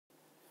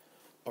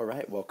All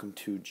right, welcome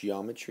to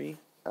Geometry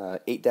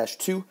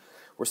 8-2.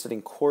 We're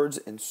studying chords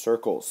and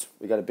circles.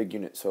 We got a big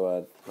unit,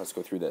 so let's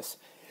go through this.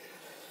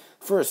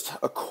 First,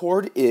 a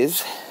chord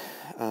is,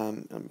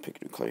 let me pick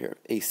a new color here,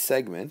 a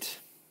segment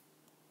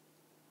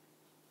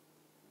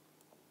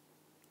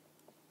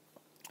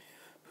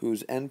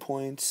whose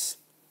endpoints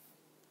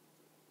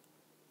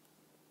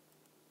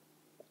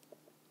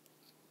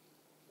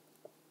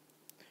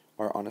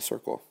are on a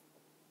circle.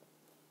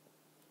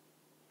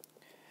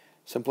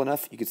 Simple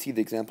enough. You can see the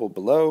example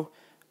below.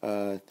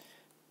 Let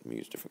me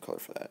use a different color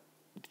for that.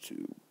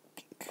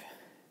 Pink.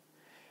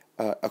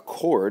 A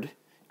chord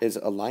is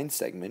a line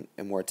segment,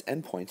 and where its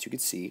endpoints you can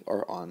see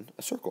are on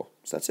a circle.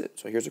 So that's it.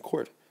 So here's a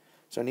chord.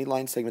 So any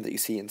line segment that you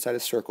see inside a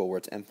circle where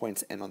its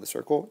endpoints end on the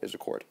circle is a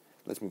chord.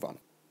 Let's move on.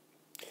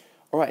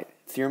 All right,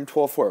 Theorem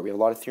 12.4. We have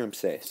a lot of theorems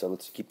today, so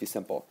let's keep these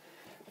simple.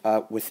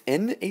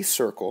 Within a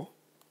circle,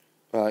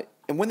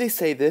 and when they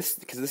say this,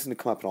 because this is going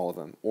to come up in all of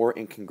them, or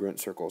incongruent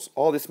circles,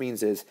 all this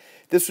means is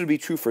this would be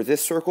true for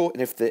this circle,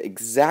 and if the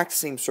exact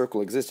same circle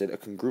existed, a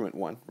congruent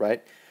one,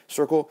 right,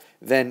 circle,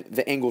 then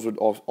the angles would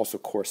also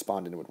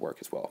correspond and it would work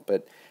as well.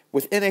 But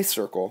within a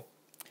circle,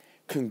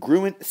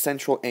 congruent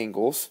central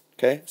angles,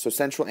 okay, so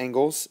central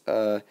angles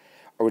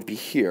would be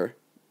here,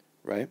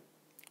 right,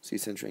 see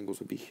central angles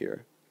would be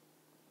here,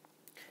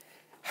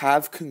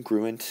 have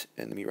congruent,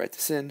 and let me write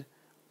this in,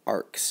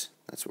 arcs.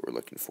 That's what we're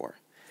looking for.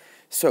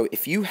 So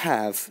if you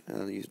have,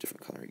 I'll use a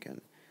different color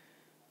again.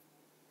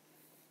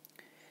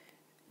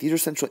 These are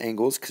central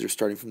angles because they're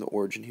starting from the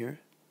origin here.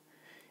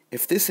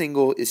 If this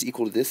angle is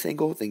equal to this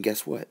angle, then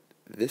guess what?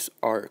 This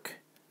arc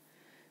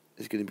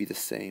is going to be the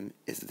same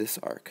as this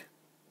arc.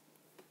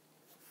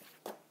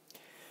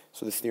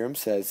 So this theorem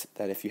says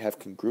that if you have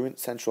congruent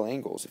central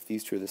angles, if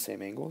these two are the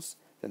same angles,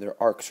 then their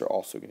arcs are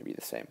also going to be the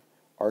same.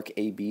 Arc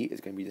AB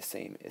is going to be the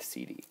same as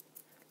CD.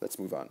 Let's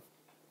move on.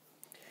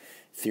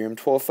 Theorem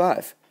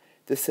 12.5.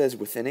 This says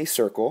within a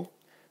circle,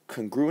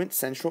 congruent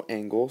central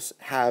angles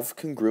have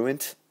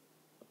congruent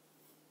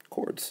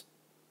chords.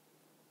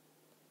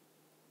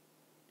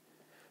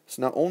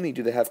 So not only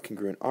do they have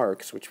congruent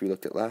arcs, which we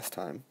looked at last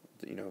time,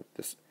 you know,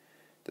 this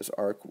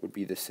arc would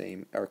be the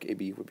same, arc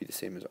AB would be the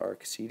same as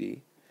arc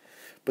CD,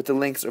 but the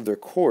lengths of their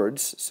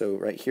chords, so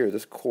right here,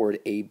 this chord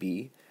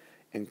AB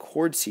and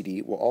chord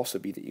CD will also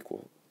be the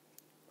equal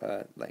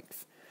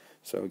length.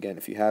 So again,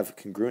 if you have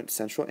congruent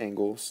central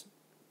angles,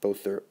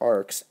 both their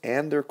arcs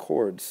and their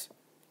chords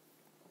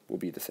will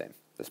be the same.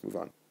 Let's move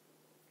on.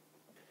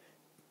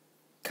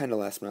 Kind of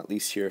last but not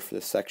least here for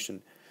this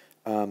section.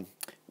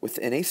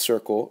 Within a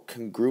circle,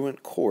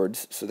 congruent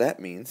chords, so that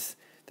means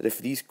that if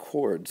these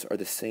chords are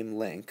the same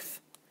length,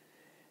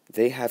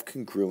 they have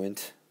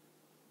congruent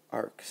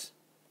arcs,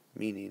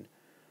 meaning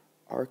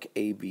arc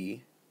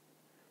AB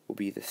will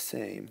be the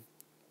same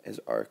as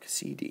arc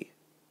CD.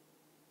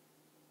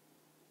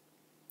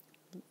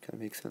 Kind of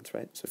makes sense,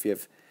 right? So if you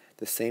have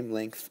the same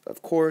length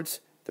of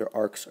chords, their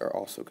arcs are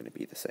also going to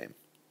be the same.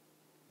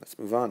 Let's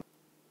move on.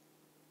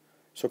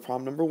 So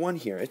problem number 1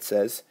 here, it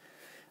says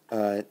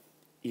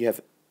you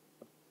have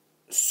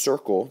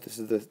circle, this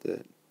is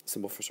the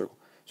symbol for circle.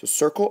 So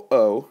circle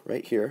O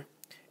right here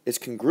is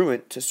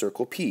congruent to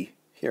circle P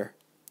here.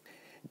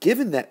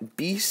 Given that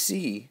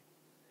BC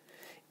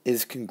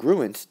is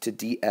congruent to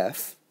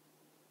DF,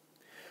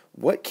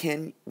 what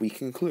can we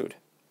conclude?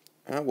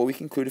 Well, we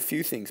conclude a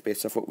few things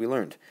based off what we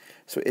learned.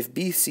 So if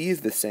BC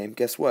is the same,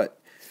 guess what?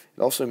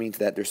 It also means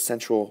that their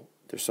central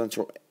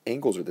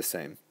angles are the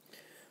same.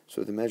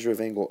 So the measure of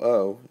angle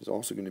O is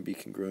also going to be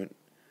congruent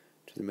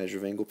to the measure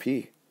of angle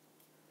P.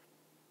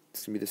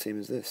 It's going to be the same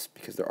as this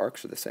because their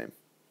arcs are the same.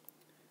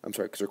 I'm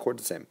sorry, because their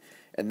chords are the same.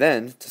 And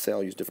then, to say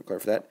I'll use a different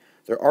color for that,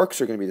 their arcs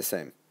are going to be the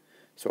same.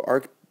 So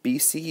arc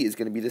BC is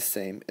going to be the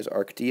same as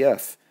arc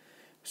DF.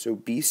 So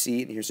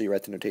BC, and here's how you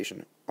write the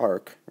notation,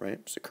 arc, right?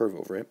 It's a curve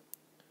over it.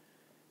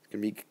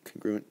 Going to be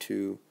congruent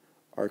to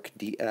arc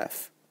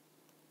DF.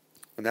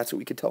 And that's what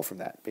we could tell from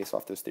that, based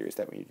off those theories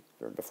that we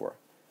learned before.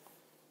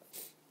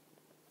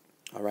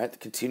 All right,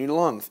 continuing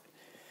along.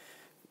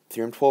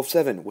 Theorem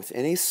 12.7.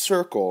 Within a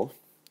circle,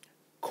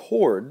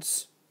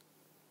 chords,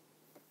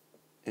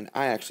 and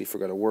I actually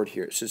forgot a word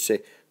here. It should say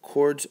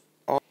chords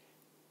are,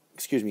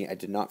 excuse me, I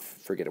did not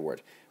forget a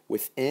word.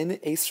 Within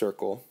a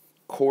circle,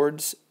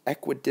 chords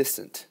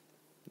equidistant.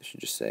 I should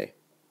just say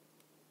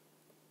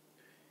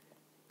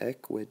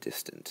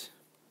equidistant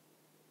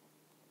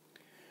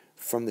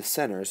from the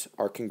centers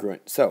are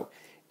congruent. So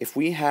if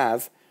we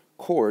have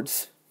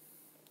chords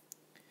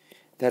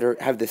that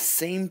have the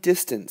same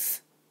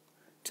distance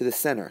to the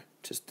center,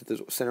 just to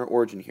the center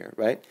origin here,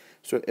 right?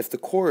 So if the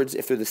chords,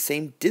 if they're the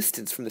same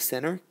distance from the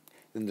center,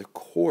 then the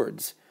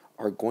chords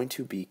are going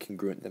to be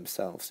congruent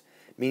themselves,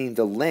 meaning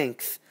the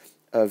length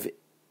of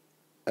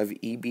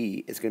EB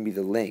is going to be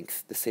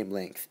the same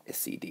length as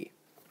CD.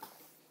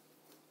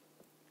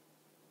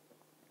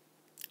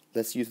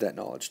 Let's use that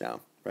knowledge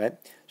now, right?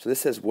 So this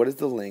says, what is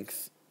the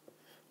length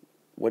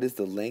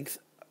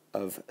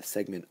of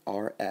segment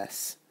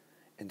RS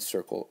in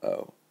circle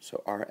O?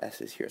 So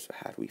RS is here, so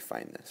how do we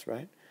find this,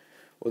 right?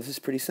 Well, this is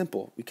pretty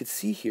simple. We could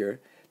see here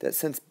that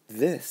since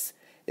this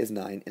is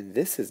 9 and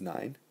this is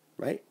 9,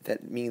 right,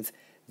 that means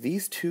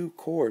these two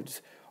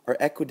chords are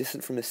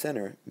equidistant from the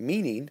center,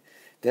 meaning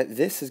that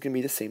this is going to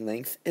be the same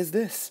length as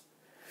this.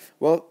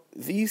 Well,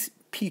 these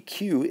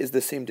PQ is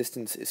the same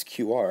distance as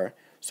QR,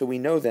 so we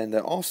know then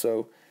that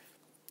also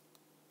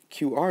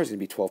QR is going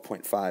to be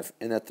 12.5,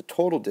 and that the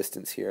total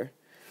distance here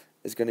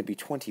is going to be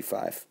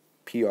 25.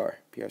 PR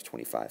is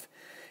 25.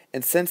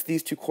 And since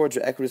these two chords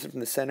are equidistant from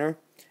the center,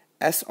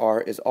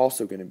 SR is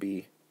also going to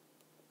be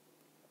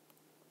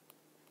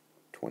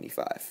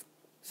 25.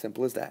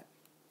 Simple as that.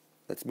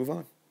 Let's move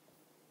on.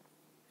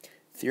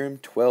 Theorem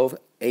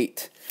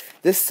 12.8.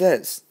 This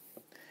says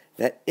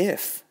that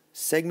if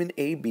segment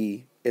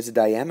AB is a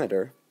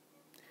diameter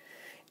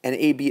and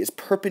AB is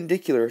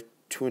perpendicular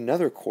to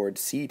another chord,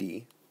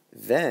 CD,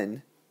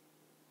 then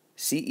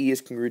CE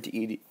is congruent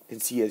to ED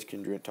and CA is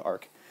congruent to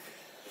arc.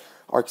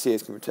 Arc CA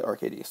is congruent to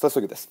arc AD. So let's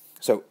look at this.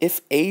 So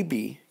if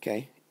AB,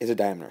 okay, is a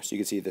diameter, so you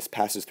can see this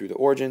passes through the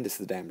origin, this is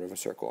the diameter of a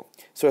circle.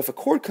 So if a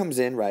chord comes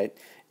in, right,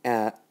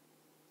 and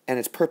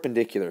it's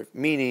perpendicular,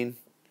 meaning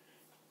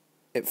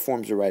it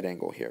forms a right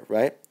angle here,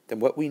 right? Then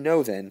what we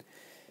know then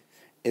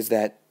is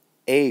that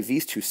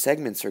these two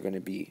segments are going to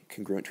be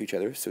congruent to each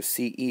other, so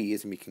CE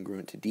is going to be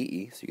congruent to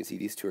DE, so you can see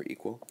these two are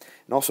equal.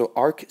 And also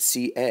arc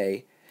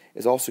CA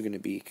is also going to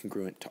be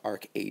congruent to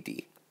arc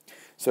AD.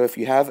 So if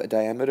you have a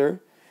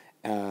diameter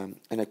and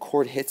a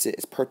chord hits it,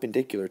 is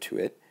perpendicular to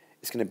it,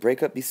 it's going to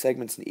break up these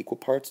segments into equal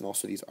parts, and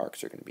also these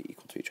arcs are going to be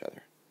equal to each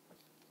other.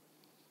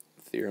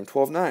 Theorem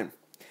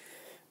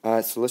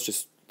 12.9. So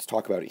let's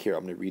talk about it here.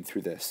 I'm going to read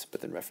through this,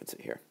 but then reference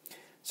it here.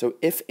 So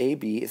if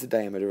AB is a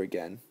diameter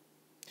again,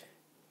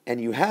 and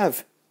you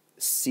have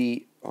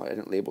I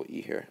didn't label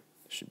E here.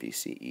 It should be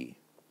CE.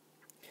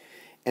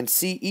 And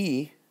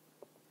CE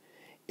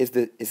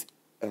is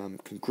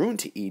congruent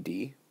to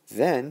ED,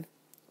 then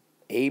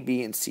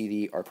AB and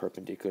CD are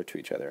perpendicular to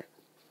each other.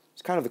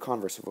 It's kind of the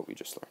converse of what we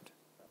just learned.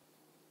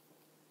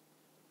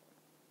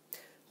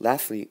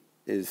 Lastly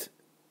is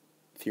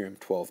Theorem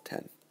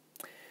 12.10.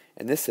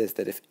 And this says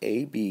that if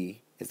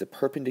AB is the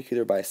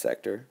perpendicular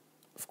bisector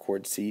of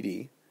chord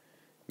CD,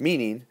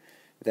 meaning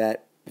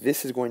that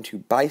this is going to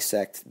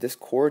bisect this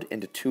chord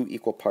into two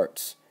equal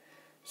parts.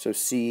 So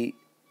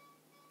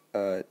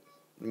let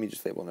me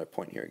just label another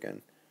point here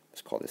again.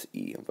 Let's call this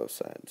E on both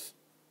sides.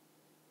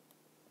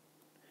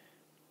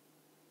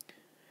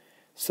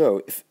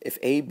 So if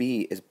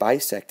AB is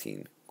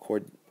bisecting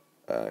chord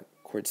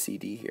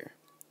CD here,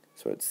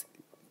 so it's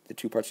the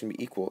two parts are going to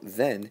be equal,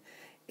 then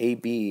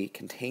AB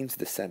contains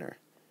the center,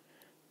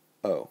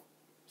 O.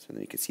 So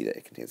then you can see that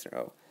it contains an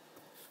O.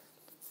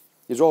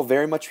 These are all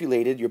very much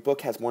related. Your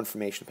book has more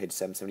information on page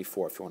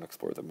 774 if you want to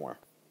explore them more.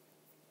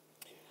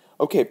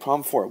 Okay,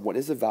 problem 4. What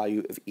is the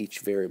value of each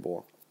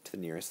variable to the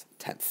nearest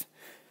tenth?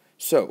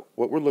 So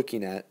what we're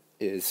looking at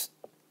is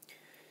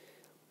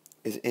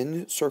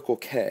in circle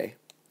K,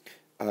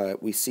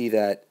 we see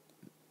that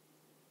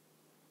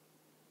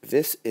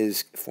this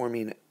is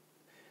forming,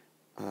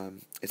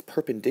 it's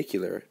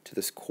perpendicular to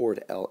this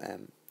chord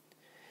LM.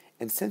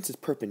 And since it's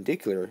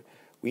perpendicular,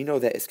 we know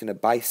that it's going to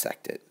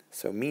bisect it.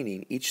 So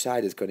meaning each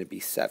side is going to be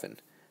 7.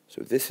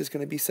 So this is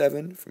going to be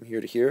 7 from here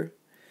to here,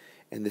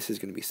 and this is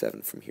going to be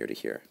 7 from here to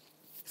here.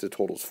 So the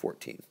total is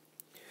 14.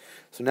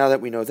 So now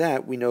that we know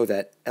that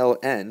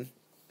LN,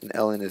 and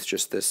LN is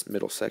just this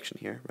middle section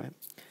here, right,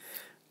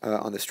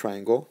 on this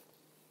triangle,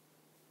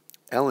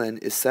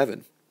 LN is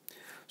 7.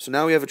 So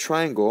now we have a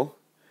triangle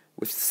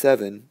with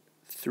 7,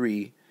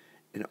 3,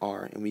 and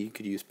R, and we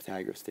could use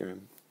Pythagoras'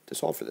 theorem to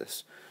solve for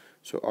this.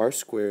 So R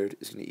squared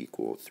is going to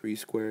equal 3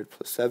 squared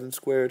plus 7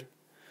 squared.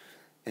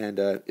 And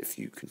if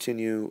you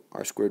continue,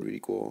 R squared would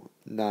equal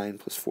 9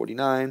 plus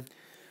 49.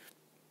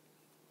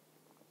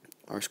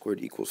 R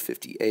squared equals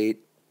 58.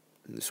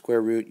 And the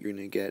square root, you're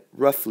going to get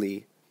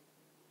roughly,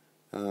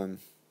 I'll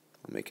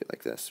make it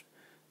like this,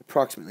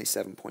 approximately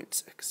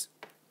 7.6.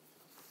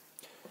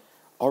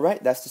 All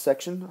right, that's the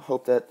section.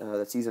 Hope that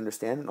that's easy to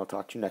understand, and I'll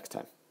talk to you next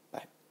time.